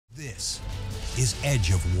This is Edge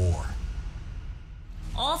of War.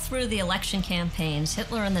 All through the election campaigns,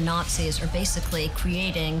 Hitler and the Nazis are basically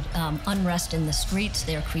creating unrest in the streets.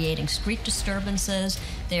 They're creating street disturbances.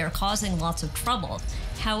 They are causing lots of trouble.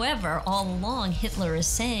 However, all along, Hitler is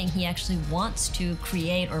saying he actually wants to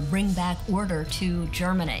create or bring back order to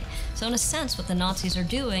Germany. So in a sense, what the Nazis are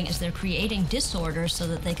doing is they're creating disorder so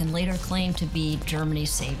that they can later claim to be Germany's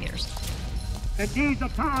saviors. Dieser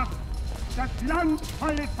Tag, das Land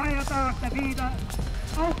volle Feiertag der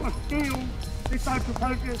Wiederauferstehung des deutschen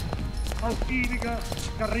Volkes aus ewiger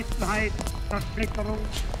Zerrissenheit, Zersplitterung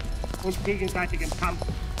und gegenseitigem Kampf.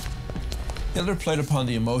 Hitler played upon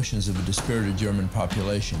the emotions of a dispirited German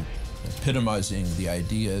population, epitomizing the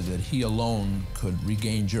idea that he alone could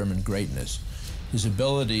regain German greatness. His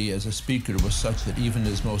ability as a speaker was such that even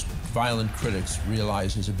his most violent critics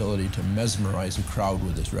realized his ability to mesmerize a crowd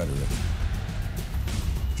with his rhetoric.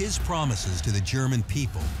 His promises to the German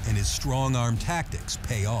people and his strong-arm tactics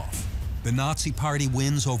pay off. The Nazi Party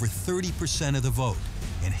wins over 30% of the vote,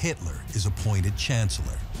 and Hitler is appointed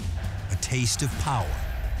Chancellor. A taste of power,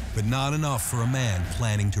 but not enough for a man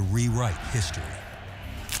planning to rewrite history.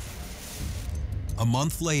 A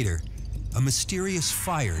month later, a mysterious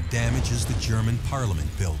fire damages the German parliament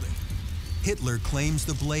building. Hitler claims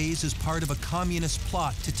the blaze is part of a communist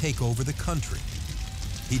plot to take over the country.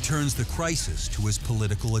 He turns the crisis to his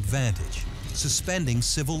political advantage, suspending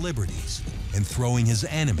civil liberties and throwing his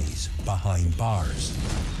enemies behind bars.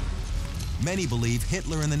 Many believe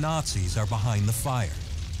Hitler and the Nazis are behind the fire.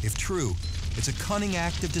 If true, it's a cunning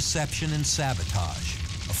act of deception and sabotage,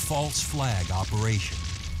 a false flag operation,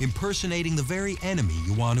 impersonating the very enemy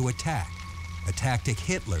you want to attack, a tactic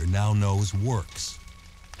Hitler now knows works.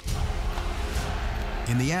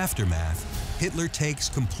 In the aftermath, Hitler takes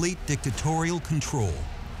complete dictatorial control.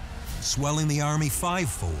 Swelling the army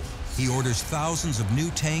fivefold, he orders thousands of new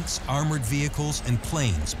tanks, armored vehicles, and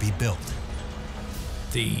planes be built.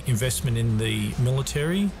 The investment in the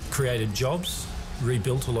military created jobs,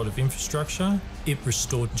 rebuilt a lot of infrastructure. It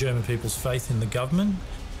restored German people's faith in the government.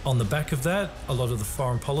 On the back of that, a lot of the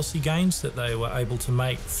foreign policy gains that they were able to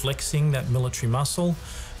make, flexing that military muscle,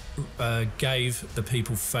 gave the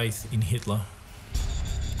people faith in Hitler.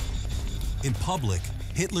 In public,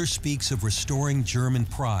 Hitler speaks of restoring German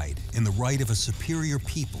pride and the right of a superior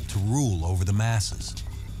people to rule over the masses.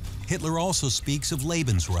 Hitler also speaks of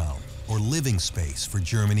Lebensraum, or living space for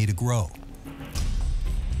Germany to grow.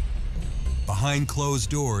 Behind closed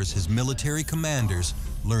doors, his military commanders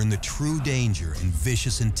learn the true danger and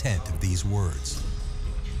vicious intent of these words.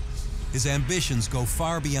 His ambitions go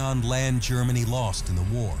far beyond land Germany lost in the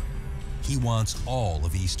war. He wants all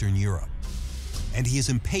of Eastern Europe. And he is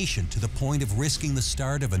impatient to the point of risking the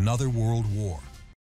start of another world war.